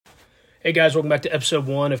Hey guys, welcome back to episode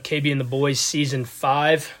 1 of KB and the Boys season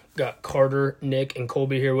 5. Got Carter, Nick, and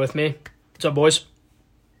Colby here with me. What's up, boys?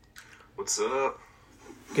 What's up?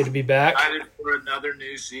 Good to be back. Excited for another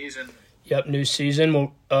new season. Yep, new season.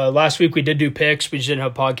 Well, last week we did do picks. We just didn't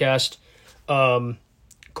have a podcast.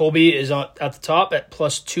 Colby is at the top at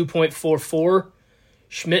plus 2.44.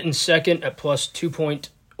 Schmidt in second at plus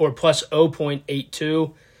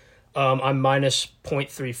 0.82. I'm minus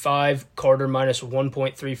 0.35, Carter minus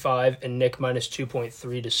 1.35, and Nick minus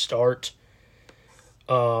 2.3 to start.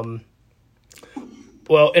 Well,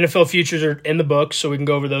 NFL futures are in the books, so we can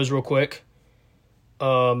go over those real quick.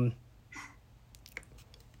 Nick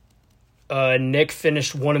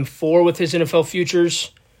finished 1-4 with his NFL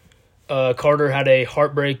futures. Carter had a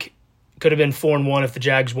heartbreak. Could have been 4-1 if the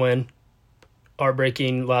Jags win.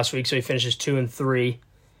 Heartbreaking last week, so he finishes 2-3.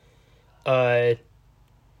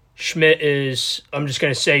 Schmidt is, I'm just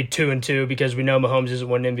going to say 2-2 because we know Mahomes isn't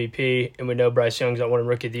winning MVP and we know Bryce Young's not winning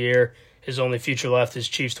Rookie of the Year. His only future left is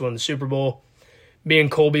Chiefs to win the Super Bowl. Me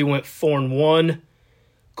and Colby went 4-1.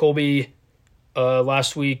 Colby,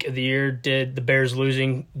 last week of the year, did the Bears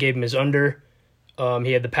losing, gave him his under.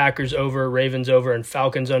 He had the Packers over, Ravens over, and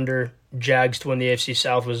Falcons under. Jags to win the AFC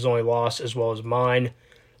South was his only loss, as well as mine.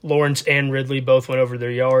 Lawrence and Ridley both went over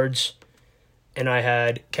their yards. And I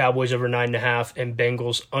had Cowboys over 9.5 and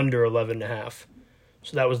Bengals under 11.5.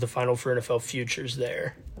 So that was the final for NFL futures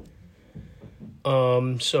there.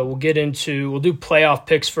 So we'll do playoff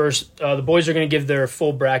picks first. The boys are going to give their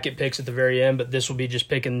full bracket picks at the very end, but this will be just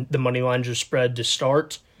picking the money lines or spread to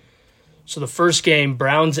start. So the first game,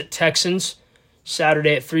 Browns at Texans,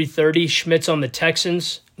 Saturday at 3:30. Schmidt's on the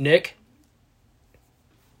Texans. Nick?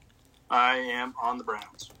 I am on the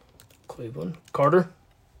Browns. Cleveland. Carter?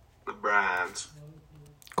 The Browns.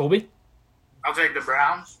 Colby? I'll take the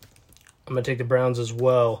Browns. I'm going to take the Browns as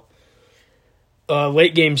well.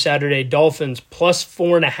 Late game Saturday, Dolphins plus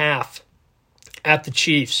 4.5 at the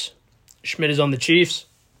Chiefs. Schmidt is on the Chiefs.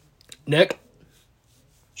 Nick?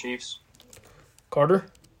 Chiefs. Carter?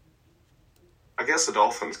 I guess the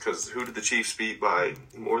Dolphins, because who did the Chiefs beat by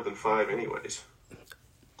more than 5 anyways?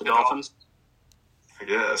 The Dolphins. I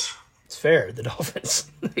guess. It's fair, the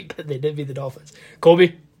Dolphins. They did beat the Dolphins.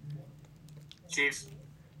 Colby? Chiefs.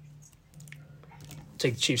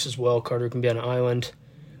 Take the Chiefs as well. Carter can be on an island.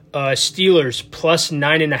 Steelers plus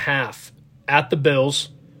 9.5 at the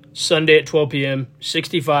Bills. Sunday at 12 p.m.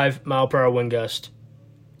 65-mile-per-hour wind gust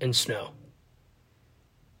and snow.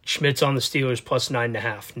 Schmidt's on the Steelers plus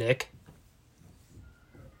 9.5. Nick?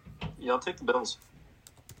 Yeah, I'll take the Bills.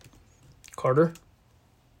 Carter?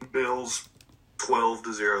 Bills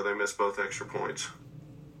 12-0. They missed both extra points.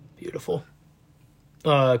 Beautiful.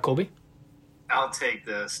 Colby? I'll take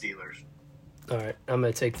the Steelers. All right, I'm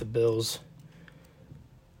going to take the Bills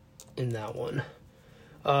in that one.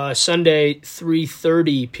 Sunday,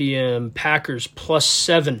 3:30 p.m., Packers plus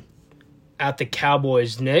 7 at the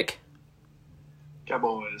Cowboys. Nick?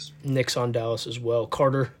 Cowboys. Nick's on Dallas as well.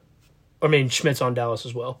 Schmidt's on Dallas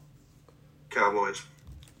as well. Cowboys.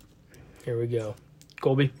 Here we go.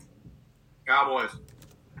 Colby?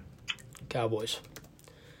 Cowboys.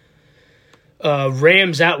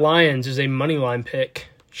 Rams at Lions is a money line pick.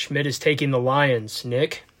 Schmidt is taking the Lions.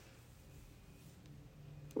 Nick?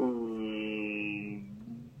 The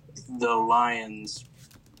Lions.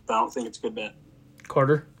 But I don't think it's a good bet.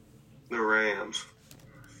 Carter? The Rams.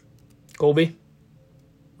 Colby?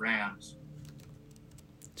 Rams.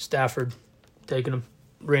 Stafford. Taking them.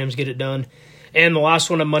 Rams get it done. And the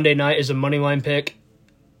last one on Monday night is a money line pick.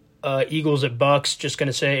 Eagles at Bucks. Just going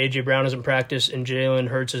to say A.J. Brown hasn't practiced and Jalen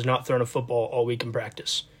Hurts has not thrown a football all week in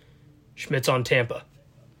practice. Schmidt's on Tampa.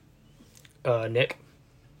 Nick?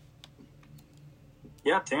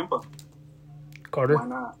 Yeah, Tampa. Carter? Why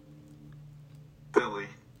not? Philly.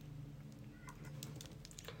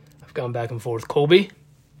 I've gone back and forth. Colby?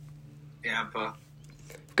 Tampa.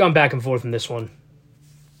 I've gone back and forth in this one.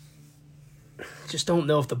 Just don't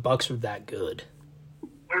know if the Bucks are that good.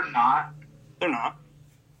 They're not. They're not.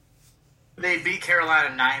 They beat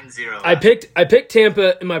Carolina 9-0. I picked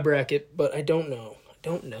Tampa in my bracket, but I don't know.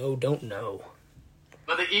 Don't know.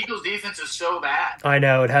 But the Eagles' defense is so bad. I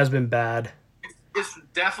know, it has been bad. It's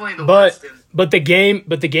definitely the worst. But the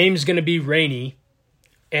game's going to be rainy,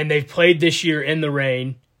 and they've played this year in the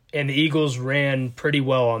rain, and the Eagles ran pretty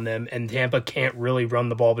well on them, and Tampa can't really run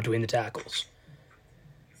the ball between the tackles.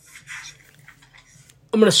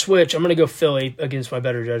 I'm going to switch. I'm going to go Philly against my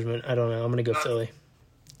better judgment. I don't know. I'm going to go Philly.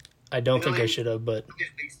 I don't think I should have, but... His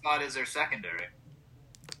big spot is their secondary.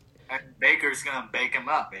 And Baker's going to bake him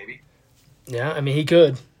up, baby. Yeah, I mean, he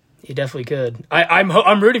could. He definitely could.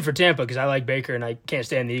 I'm rooting for Tampa because I like Baker and I can't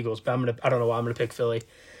stand the Eagles, but I don't know why I'm going to pick Philly.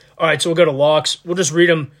 All right, so we'll go to locks. We'll just read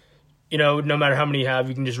them. No matter how many you have,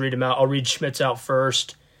 you can just read them out. I'll read Schmidt's out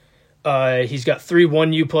first. He's got 3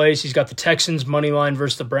 1U plays. He's got the Texans money line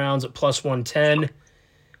versus the Browns at plus 110.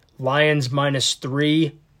 Lions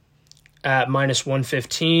 -3 at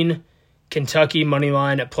 -115. Kentucky money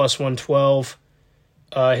line at plus 112.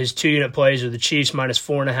 His 2-unit plays are the Chiefs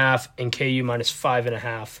 -4.5 and KU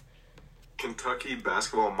 -5.5. Kentucky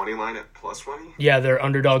basketball money line at plus money? Yeah, they're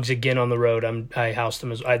underdogs again on the road. I housed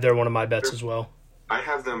them they're one of my bets as well. I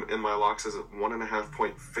have them in my locks as a 1.5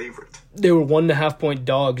 point favorite. They were 1.5 point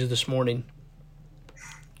dogs this morning.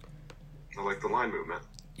 I like the line movement.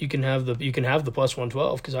 You can have the plus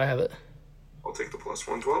 112 because I have it. I'll take the plus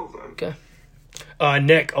 112 then. Okay.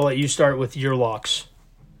 Nick, I'll let you start with your locks.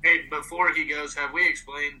 Hey, before he goes, have we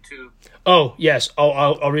explained to... Oh, yes.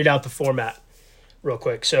 I'll read out the format real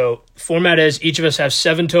quick. So, format is each of us have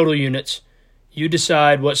 7 total units. You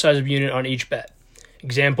decide what size of unit on each bet.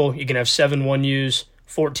 Example, you can have 7 1Us,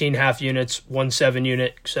 14 half units, 1 7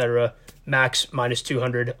 unit, etc. Max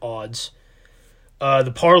 -200 odds.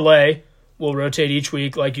 The parlay will rotate each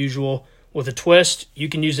week like usual. With a twist, you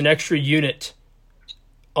can use an extra unit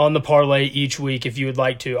on the parlay each week if you would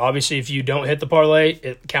like to. Obviously, if you don't hit the parlay,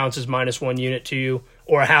 it counts as -1 unit to you,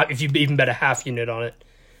 or if you even bet a half unit on it.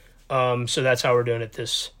 So that's how we're doing it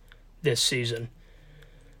this season.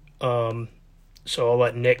 So I'll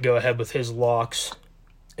let Nick go ahead with his locks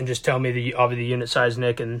and just tell me the unit size,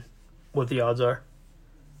 Nick, and what the odds are.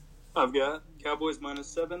 I've got Cowboys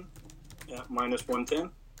 -7 at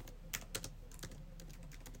 -110.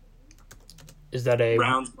 Is that a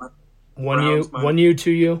Browns 1U, 1U,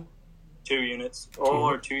 2U? 2 units. All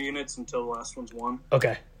are 2 units until the last one's 1.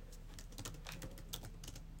 Okay.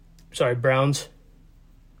 Sorry, Browns.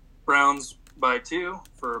 Browns by 2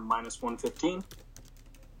 for -115.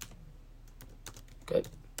 Okay.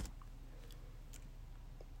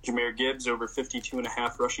 Jahmyr Gibbs over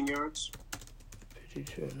 52.5 rushing yards.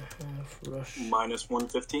 52.5 rush.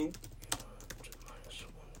 -115.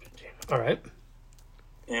 All right.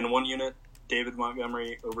 And 1 unit, David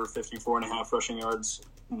Montgomery over 54.5 rushing yards,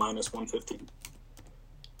 -115.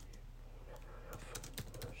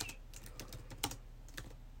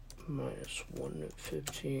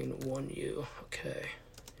 -115, 1U. Okay.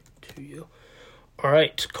 2U. All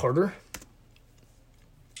right, Carter.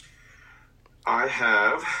 I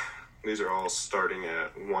have, these are all starting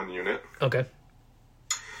at 1 unit. Okay.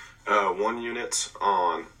 1 unit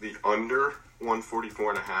on the under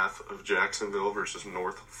 144.5 of Jacksonville versus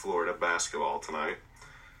North Florida basketball tonight.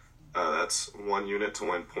 That's 1 unit to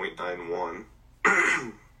win 0.91.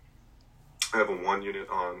 I have a 1 unit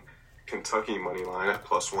on Kentucky money line at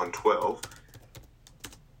plus 112.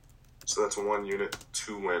 So that's 1 unit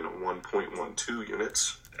to win 1.12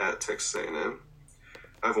 units at Texas A&M.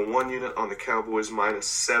 I have a 1 unit on the Cowboys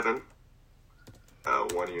 -7.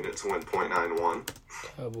 1 unit to win 0.91.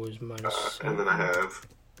 Cowboys -7. And then I have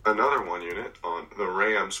another 1 unit on the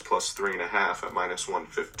Rams plus 3.5 at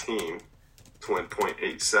 -115 to win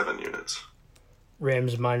 0.87 units.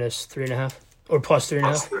 Rams -3.5 or plus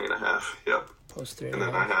 3.5. Plus 3.5. Yep. Plus 3.5. And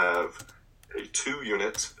then I have a 2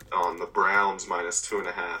 unit on the Browns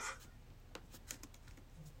 -2.5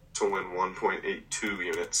 to win 1.82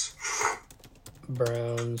 units.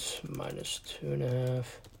 Browns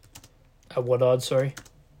 -2.5. At what odds? Sorry.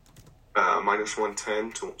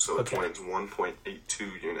 -110, so it Okay. wins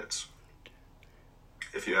 1.82 units.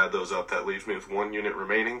 If you add those up, that leaves me with 1 unit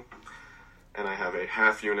remaining, and I have a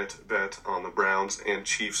half unit bet on the Browns and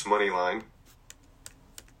Chiefs money line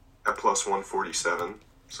at plus 147.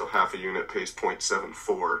 So half a unit pays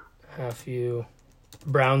 0.74. Half U.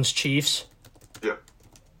 Browns Chiefs. Yep.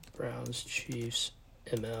 Browns Chiefs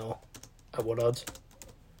ML. At what odds?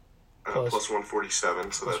 Plus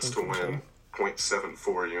 147, so plus that's to win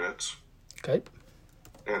 0.74 units. Okay.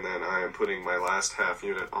 And then I am putting my last half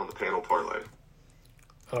unit on the panel parlay.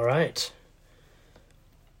 All right.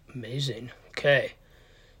 Amazing. Okay.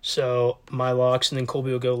 So my locks, and then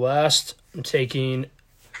Colby will go last. I'm taking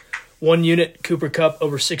 1 unit Cooper Kupp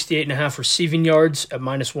over 68.5 receiving yards at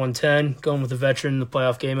 -110. Going with the veteran in the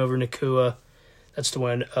playoff game over Nakua. That's to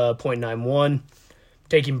win 0.91.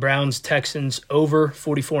 Taking Browns Texans over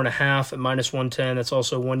 44.5 at -110. That's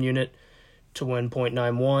also 1 unit to win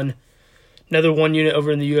 0.91. Another 1 unit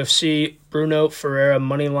over in the UFC. Bruno Ferreira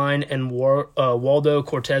money line and Waldo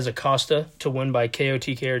Cortez Acosta to win by KO,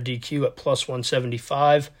 TK, or DQ at plus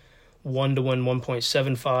 175. 1 to win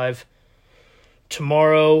 1.75.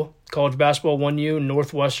 Tomorrow, college basketball 1U,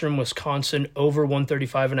 Northwestern, Wisconsin over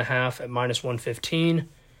 135.5 at -115.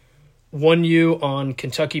 1U on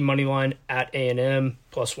Kentucky money line at A&M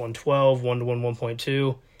plus 112, 1 to win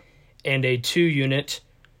 1.2. And a 2 unit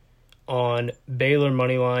on Baylor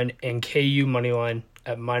moneyline and KU moneyline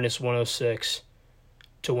at minus 106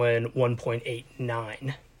 to win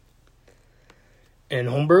 1.89. And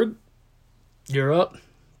Holmberg, you're up.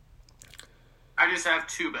 I just have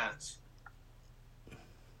two bets.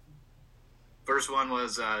 First one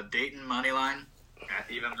was Dayton money line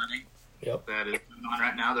at even money. Yep. That is on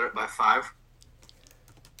right now. They're up by 5.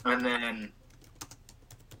 And then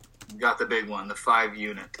got the big one, the 5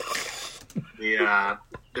 unit.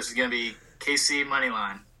 This is going to be KC money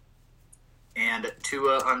line and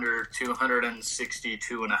Tua under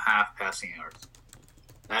 262.5 passing yards.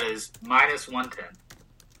 That is minus 110.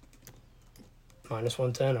 Minus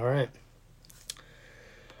 110, all right.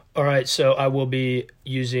 All right, so I will be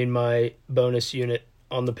using my bonus unit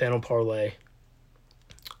on the panel parlay.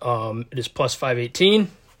 It is plus 518.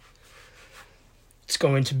 It's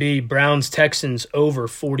going to be Browns-Texans over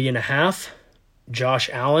 40.5. Josh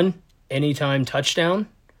Allen, anytime touchdown.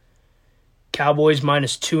 Cowboys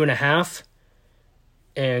minus 2.5.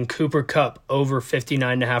 And Cooper Kupp over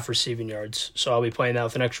 59.5 receiving yards. So I'll be playing that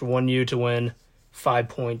with an extra 1U to win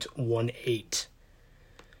 5.18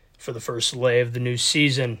 for the first leg of the new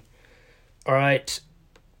season. All right.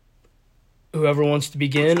 Whoever wants to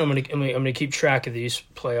begin, I'm gonna keep track of these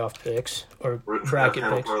playoff picks or bracket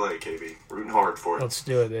picks. Parlay, KB. Rooting hard for it. Let's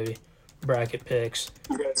do it, baby. Bracket picks.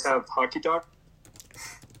 You guys have hockey talk?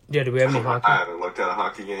 Yeah, do we have any hockey? I haven't looked at a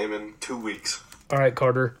hockey game in 2 weeks. All right,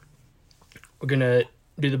 Carter. We're gonna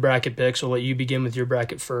do the bracket picks. I'll let you begin with your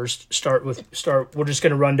bracket first. We're just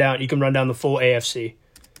gonna run down. You can run down the full AFC.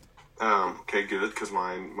 Okay, good, because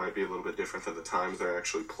mine might be a little bit different than the times they're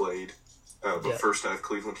actually played. But first I have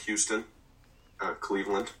Cleveland, Houston.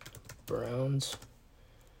 Cleveland. Browns.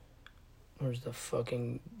 Where's the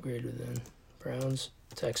fucking greater than? Browns,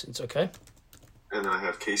 Texans, okay. And then I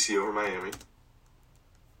have KC over Miami.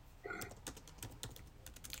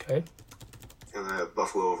 Okay. And I have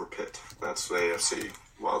Buffalo over Pitt. That's the AFC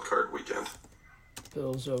wildcard weekend.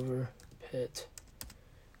 Bills over Pitt.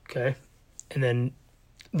 Okay. And then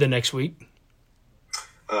the next week?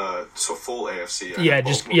 So full AFC.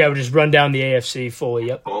 We'll just run down the AFC fully,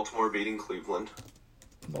 yep. Baltimore beating Cleveland.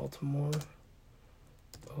 Baltimore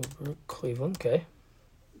over Cleveland, okay.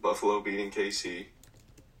 Buffalo beating KC.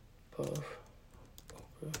 Over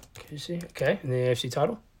KC, okay. And the AFC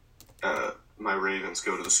title? My Ravens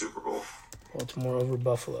go to the Super Bowl. Baltimore over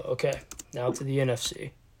Buffalo, okay. Now to the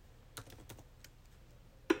NFC.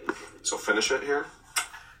 So finish it here.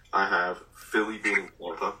 I have Philly beating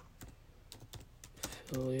Tampa.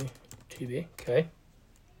 Philly, TB, okay.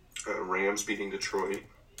 Rams beating Detroit.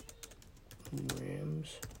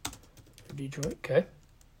 Rams, Detroit, okay.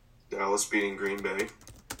 Dallas beating Green Bay.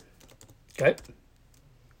 Okay.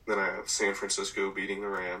 Then I have San Francisco beating the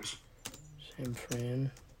Rams. San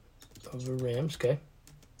Fran over Rams, okay.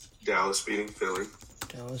 Dallas beating Philly.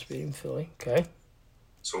 Dallas beating Philly, okay.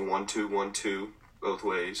 So 1-2, 1-2, both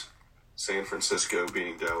ways. San Francisco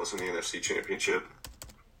beating Dallas in the NFC Championship.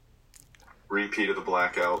 Repeat of the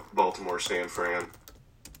blackout, Baltimore, San Fran.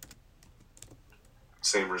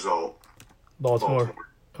 Same result. Baltimore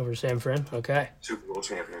over San Fran, okay. Super Bowl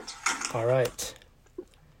champions. All right.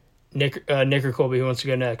 Nick or Colby, who wants to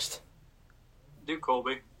go next? Do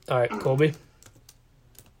Colby. All right, Colby.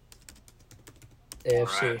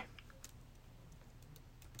 AFC. Right.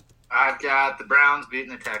 I've got the Browns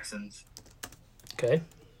beating the Texans. Okay.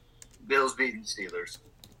 Bills beating Steelers.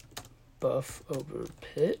 Buff over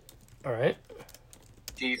Pitt. All right.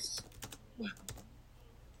 Chiefs win.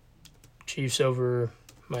 Chiefs over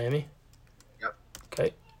Miami. Yep.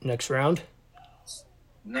 Okay. Next round.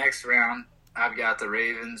 Next round, I've got the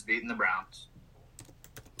Ravens beating the Browns.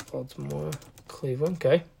 Baltimore, Cleveland.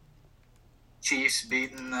 Okay. Chiefs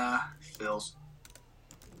beating the Bills.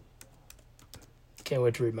 Can't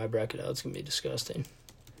wait to read my bracket out. It's going to be disgusting.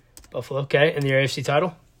 Buffalo. Okay. And the AFC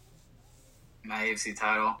title? My AFC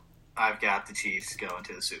title, I've got the Chiefs going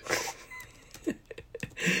to the Super Bowl.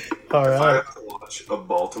 All If I right. have to watch a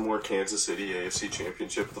Baltimore Kansas City AFC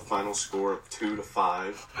Championship with a final score of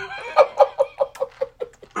 2-5,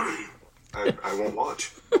 I won't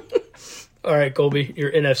watch. All right, Colby, your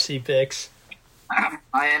NFC picks.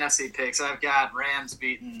 My NFC picks, I've got Rams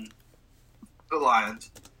beating the Lions.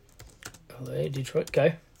 LA, Detroit.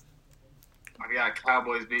 Okay. I've got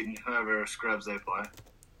Cowboys beating whoever scrubs they play.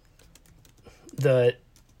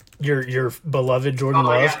 Your beloved Jordan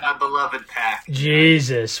Love. Yeah, my beloved Pack.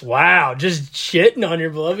 Jesus, wow, just shitting on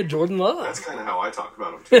your beloved Jordan Love. That's kind of how I talk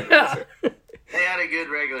about him, too. Yeah. They had a good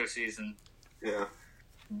regular season. Yeah.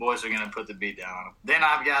 Boys are going to put the beat down on them. Then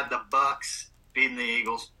I've got the Bucks beating the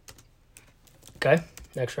Eagles. Okay,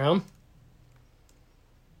 next round.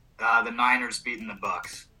 The Niners beating the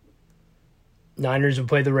Bucks. Niners would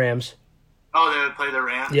play the Rams. Oh, they would play the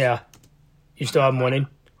Rams? Yeah. You still have them winning?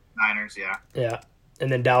 Niners, yeah. Yeah.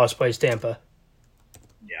 And then Dallas plays Tampa.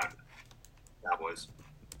 Yeah. Cowboys.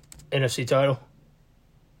 NFC title?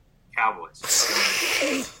 Cowboys.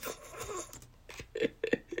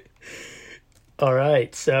 All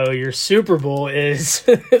right. So your Super Bowl is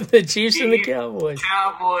the Chiefs and the Cowboys.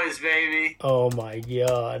 Cowboys, baby. Oh, my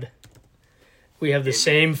God. We have the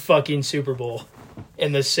same fucking Super Bowl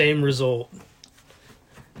and the same result. Chiefs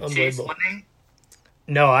Unbelievable. winning?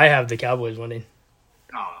 No, I have the Cowboys winning.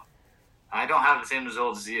 No. I don't have the same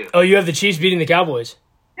result as you. Oh, you have the Chiefs beating the Cowboys?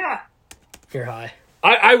 Yeah. You're high.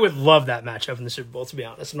 I would love that matchup in the Super Bowl, to be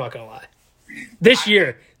honest. I'm not going to lie. This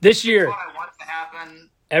year. That's what I want to happen.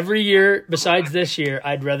 Every year besides this year,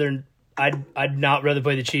 I'd not rather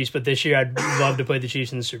play the Chiefs, but this year I'd love to play the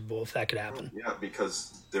Chiefs in the Super Bowl if that could happen. Yeah,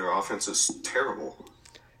 because their offense is terrible.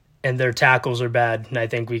 And their tackles are bad, and I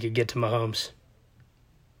think we could get to Mahomes.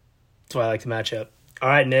 That's why I like the matchup. All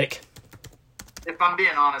right, Nick. If I'm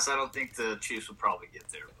being honest, I don't think the Chiefs will probably get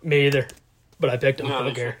there. Me either, but I picked them. No, I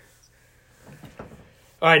don't sure. care.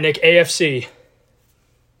 All right, Nick, AFC.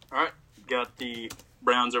 All right. Got the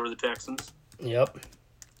Browns over the Texans. Yep.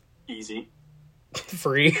 Easy.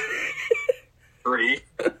 Free. 3.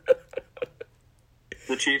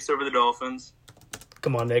 The Chiefs over the Dolphins.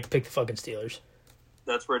 Come on, Nick, pick the fucking Steelers.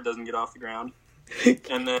 That's where it doesn't get off the ground.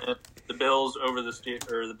 And then the Bills over the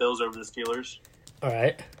Steelers. All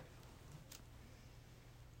right.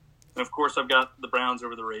 And of course, I've got the Browns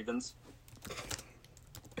over the Ravens.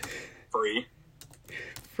 Free.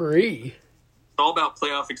 Free. It's all about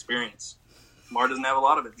playoff experience. Mar doesn't have a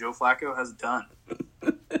lot of it. Joe Flacco has a ton.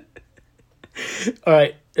 All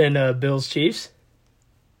right, and Bills Chiefs.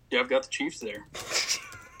 Yeah, I've got the Chiefs there.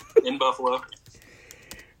 In Buffalo.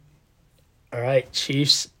 All right,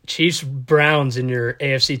 Chiefs Browns in your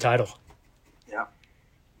AFC title. Yeah.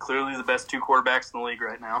 Clearly the best 2 quarterbacks in the league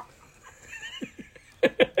right now.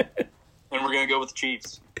 And we're going to go with the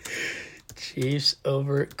Chiefs. Chiefs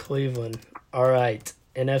over Cleveland. All right,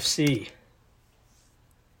 NFC.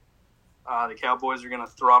 The Cowboys are going to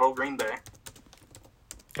throttle Green Bay.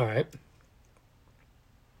 All right.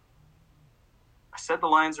 I said the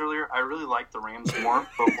Lions earlier. I really like the Rams more,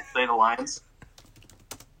 but we'll say the Lions.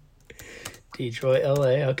 Detroit,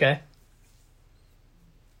 LA, okay.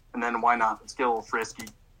 And then why not? Let's get a little frisky.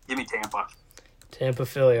 Give me Tampa. Tampa,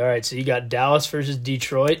 Philly. All right, so you got Dallas versus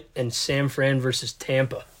Detroit and San Fran versus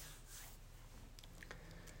Tampa.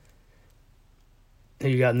 Who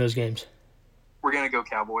you got in those games? We're going to go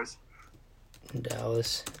Cowboys.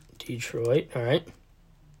 Dallas, Detroit. All right.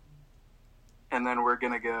 And then we're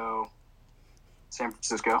going to go San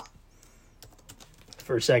Francisco.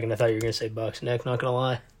 For a second, I thought you were going to say Bucks. Nick, not going to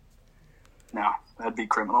lie. No, that'd be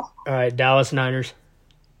criminal. All right, Dallas, Niners.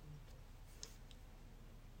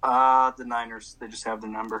 The Niners. They just have the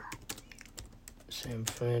number. San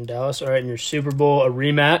Fran, Dallas. All right, in your Super Bowl, a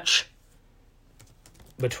rematch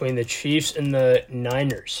between the Chiefs and the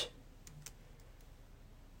Niners.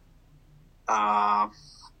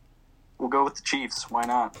 We'll go with the Chiefs. Why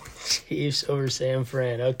not? Chiefs over San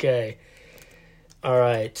Fran. Okay. All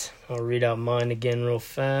right. I'll read out mine again real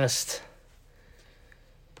fast.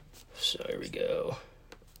 So here we go.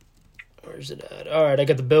 Where's it at? All right, I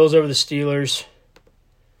got the Bills over the Steelers.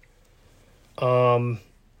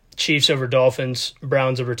 Chiefs over Dolphins.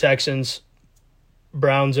 Browns over Texans.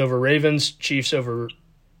 Browns over Ravens. Chiefs over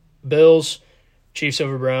Bills. Chiefs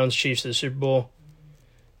over Browns. Chiefs to the Super Bowl.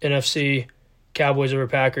 NFC. Cowboys over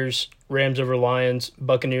Packers. Rams over Lions.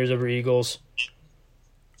 Buccaneers over Eagles.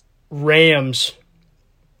 Rams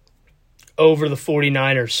over the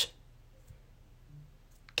 49ers.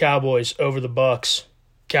 Cowboys over the Bucks.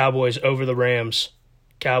 Cowboys over the Rams.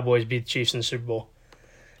 Cowboys beat the Chiefs in the Super Bowl.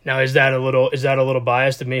 Now, is that a little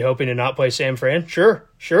biased of me hoping to not play San Fran? Sure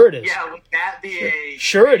it is. Yeah, would that be a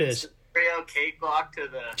Sure it is. real cakewalk to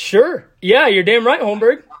the Sure. Yeah, you're damn right,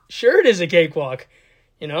 Holmberg. Sure it is a cakewalk.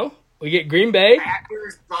 You know, we get Green Bay.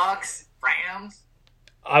 Packers, Bucks, Rams?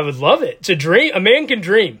 I would love it. It's a dream. A man can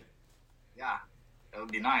dream. Yeah, that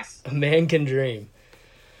would be nice. A man can dream.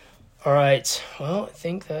 All right. Well, I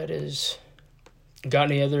think that is.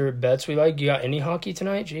 Got any other bets we like? You got any hockey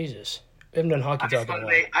tonight? Jesus. We haven't done hockey talk in a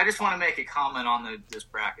while. I just want to make a comment on this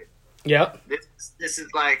bracket. Yep. This is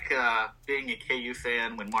like being a KU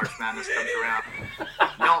fan when March Madness comes around.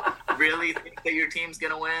 You don't really think that your team's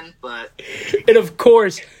going to win, but And of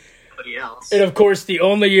course, somebody else. the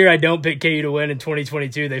only year I don't pick KU to win in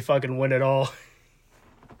 2022, they fucking win it all.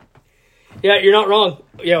 Yeah, you're not wrong.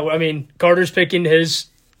 Yeah, I mean, Carter's picking his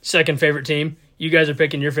second favorite team. You guys are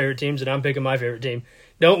picking your favorite teams, and I'm picking my favorite team.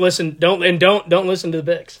 Don't listen to the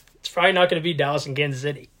picks. probably not going to be Dallas and Kansas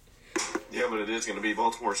City. Yeah, but it is going to be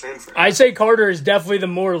Baltimore San Fran. I'd say Carter is definitely the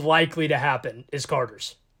more likely to happen, is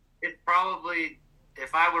Carter's. It probably,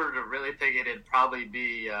 if I were to really pick it, it'd probably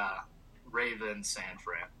be Ravens San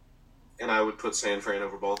Fran. And I would put San Fran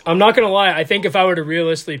over Baltimore. I'm not going to lie. I think if I were to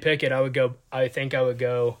realistically pick it, I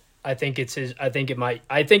think it's his. I think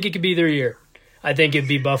it could be their year. I think it'd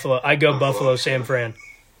be Buffalo. I go Buffalo San Fran.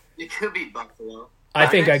 It could be Buffalo. I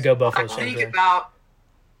think I'd go Buffalo I San think Fran. about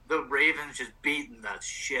the Ravens just beating the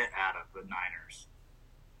shit out of the Niners.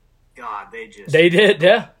 God, They did,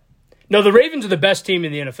 yeah. No, the Ravens are the best team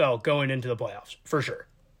in the NFL going into the playoffs, for sure.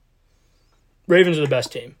 Ravens are the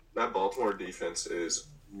best team. That Baltimore defense is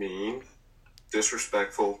mean,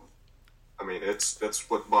 disrespectful. I mean, it's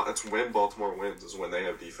when Baltimore wins is when they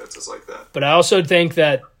have defenses like that. But I also think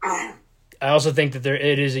that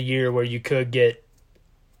it is a year where you could get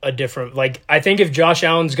a different. Like, I think if Josh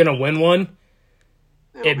Allen's going to win one,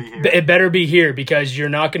 it better be here, because you're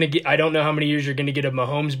not going to get. I don't know how many years you're going to get of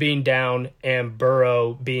Mahomes being down and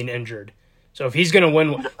Burrow being injured. So if he's going to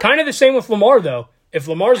win one, kind of the same with Lamar though. If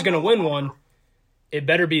Lamar's going to win one, it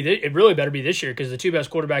really better be this year, because the two best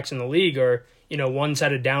quarterbacks in the league are, one's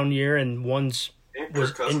had a down year and one's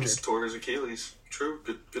was Cousins injured. tore his Achilles. True.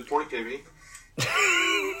 Good point, KB.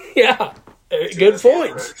 Yeah, good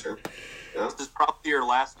points. Yeah. This is probably your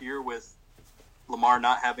last year with Lamar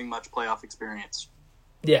not having much playoff experience.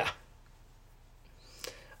 Yeah.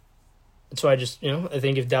 That's why I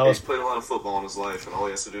think if He's Dallas played a lot of football in his life, and all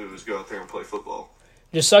he has to do is go out there and play football.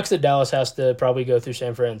 just sucks that Dallas has to probably go through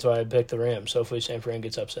San Fran, so I picked the Rams. Hopefully San Fran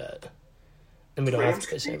gets upset. And we don't have Rams to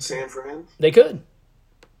play could beat San San Fran. Fran. They could.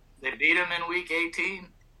 They beat him in Week 18.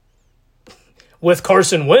 With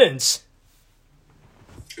Carson Wentz.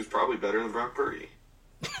 Who's probably better than Brock Purdy.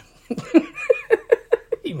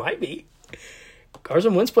 He might be.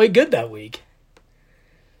 Carson Wentz played good that week.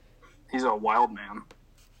 He's a wild man.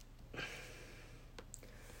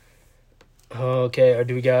 Okay, or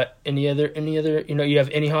do we got any other, you have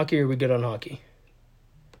any hockey, or are we good on hockey?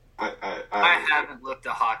 I haven't looked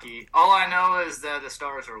at hockey. All I know is that the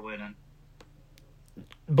Stars are winning.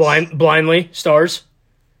 Blindly, Stars?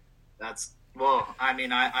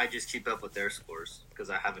 I just keep up with their scores because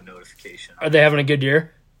I have a notification. Are they having a good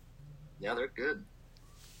year? Yeah, they're good.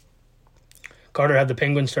 Carter, have the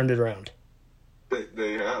Penguins turned it around?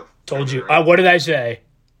 They have. Told you. What did I say?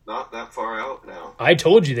 Not that far out now. I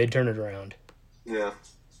told you they'd turn it around. Yeah.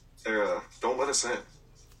 They're, don't let us in.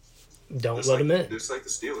 Don't let them in. Just like the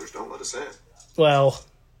Steelers, don't let us in. Well,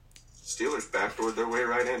 Steelers backdoored their way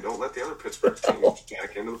right in. Don't let the other Pittsburgh teams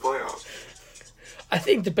back into the playoffs. I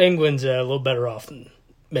think the Penguins are a little better off than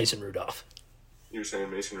Mason Rudolph. You're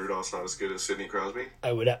saying Mason Rudolph's not as good as Sidney Crosby?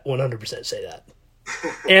 I would 100% say that.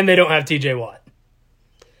 And they don't have TJ Watt.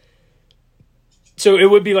 So it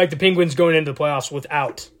would be like the Penguins going into the playoffs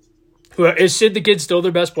without. Is Sid the kid still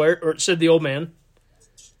their best player? Or Sid the old man?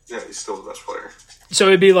 Yeah, he's still the best player. So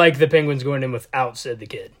it'd be like the Penguins going in without Sid the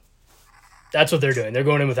kid. That's what they're doing. They're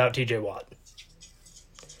going in without TJ Watt.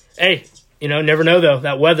 Hey, never know though.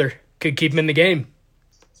 That weather could keep him in the game.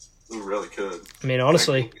 He really could. I mean,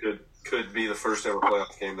 honestly. Could be the first ever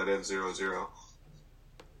playoff game that ends 0-0.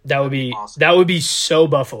 That would be awesome. That would be so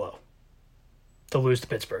Buffalo to lose to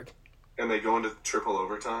Pittsburgh. And they go into triple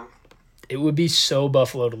overtime? It would be so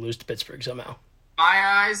Buffalo to lose to Pittsburgh somehow.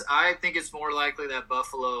 My eyes, I think it's more likely that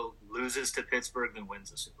Buffalo loses to Pittsburgh than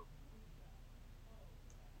wins the Super Bowl.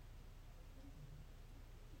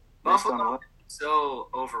 Buffalo is so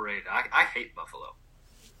overrated. I hate Buffalo.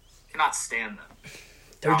 Cannot stand them.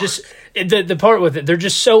 They're just the part with it. They're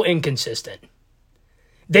just so inconsistent.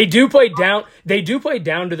 They do play down. They do play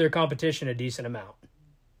down to their competition a decent amount.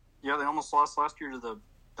 Yeah, they almost lost last year to the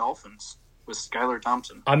Dolphins with Skylar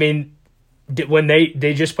Thompson. I mean, when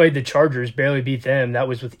they just played the Chargers, barely beat them. That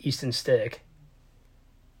was with Easton Stick.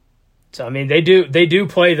 So I mean, they do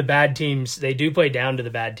play the bad teams. They do play down to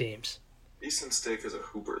the bad teams. Easton Stick is a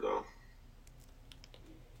hooper, though.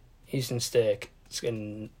 Easton Stick is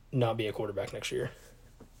going to not be a quarterback next year.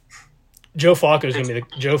 Joe Flacco is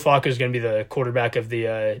going to be the quarterback of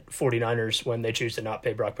the 49ers when they choose to not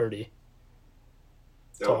pay Brock Purdy.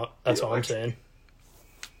 That's all I'm saying.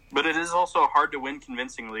 But it is also hard to win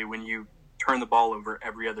convincingly when you turn the ball over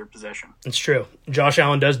every other possession. It's true. Josh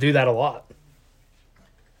Allen does do that a lot.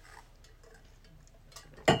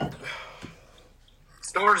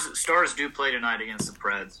 Stars do play tonight against the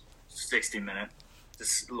Preds. 60-minute.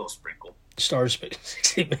 Just a little sprinkle. Stars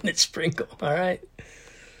 60-minute sprinkle. All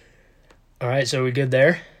right, so we good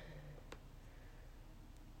there?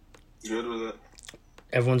 Good with it.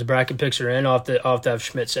 Everyone's bracket picks are in. I'll have to have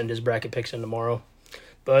Schmidt send his bracket picks in tomorrow.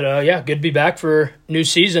 But, good to be back for new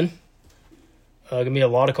season. Going to be a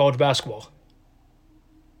lot of college basketball.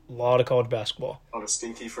 A lot of college basketball. On a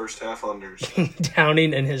stinky first half unders.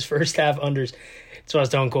 Downing and his first half unders. That's what I was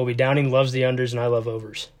telling Colby. Downing loves the unders, and I love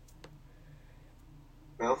overs.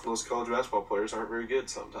 Well, those college basketball players aren't very good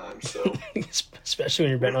sometimes, so. Especially when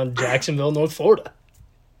you're betting on Jacksonville, North Florida.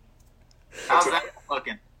 How's that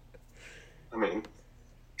looking? I mean,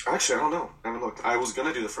 actually, I don't know. I haven't looked. I was going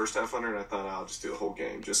to do the first half under, and I thought I'll just do the whole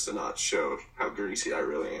game just to not show how greasy I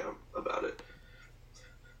really am about it.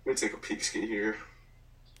 Let me take a peek ski here.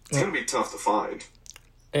 It's going to be tough to find.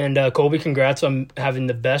 And Colby, congrats on having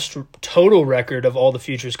the best total record of all the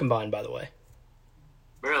futures combined, by the way.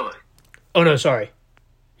 Really? Oh, no, sorry.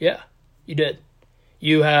 Yeah, you did.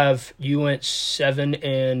 You went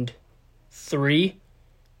 7-3.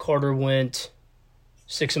 Carter went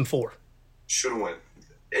 6-4. Should have went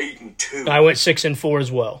 8-2. I went 6-4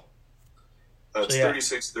 as well. It's So, yeah.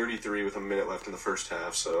 36-33 with a minute left in the first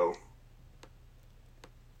half, so.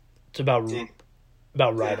 It's about right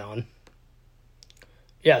Yeah. on.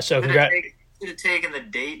 Yeah, so Should congrats. have taken the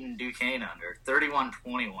Dayton Duquesne under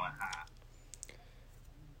 31-21.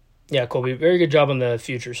 Yeah, Colby, very good job on the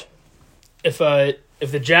futures. If the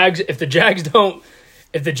Jags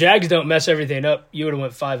don't mess everything up, you would have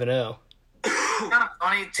went 5-0. It's kind of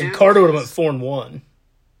funny too. And Carter would have went 4-1.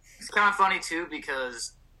 It's kind of funny too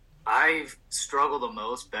because I've struggled the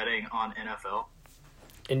most betting on NFL.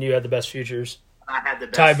 And you had the best futures. I had the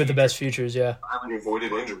best Tied with the futures. best futures, yeah. You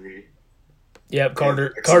avoided injury. Yep,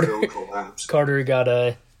 Carter Collapse. Carter got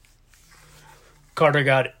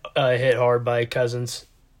hit hard by Cousins.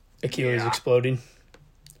 Achilles exploding.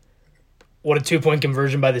 What a 2-point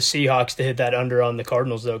conversion by the Seahawks to hit that under on the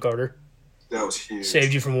Cardinals, though, Carter. That was huge.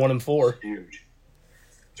 Saved you from 1-4. Huge.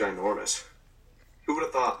 Ginormous. Who would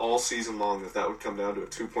have thought all season long that would come down to a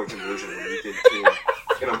 2-point conversion in a weekend team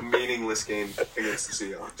in a meaningless game against the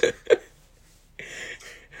Seahawks?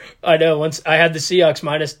 I know. Once I had the Seahawks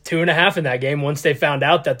minus 2.5 in that game. Once they found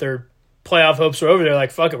out that their playoff hopes were over, they're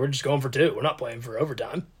like, fuck it, we're just going for 2. We're not playing for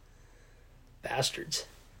overtime. Bastards.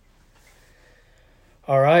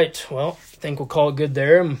 All right. Well, I think we'll call it good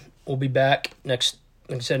there. We'll be back next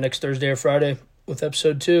Thursday or Friday with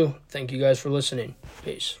episode 2. Thank you guys for listening.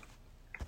 Peace.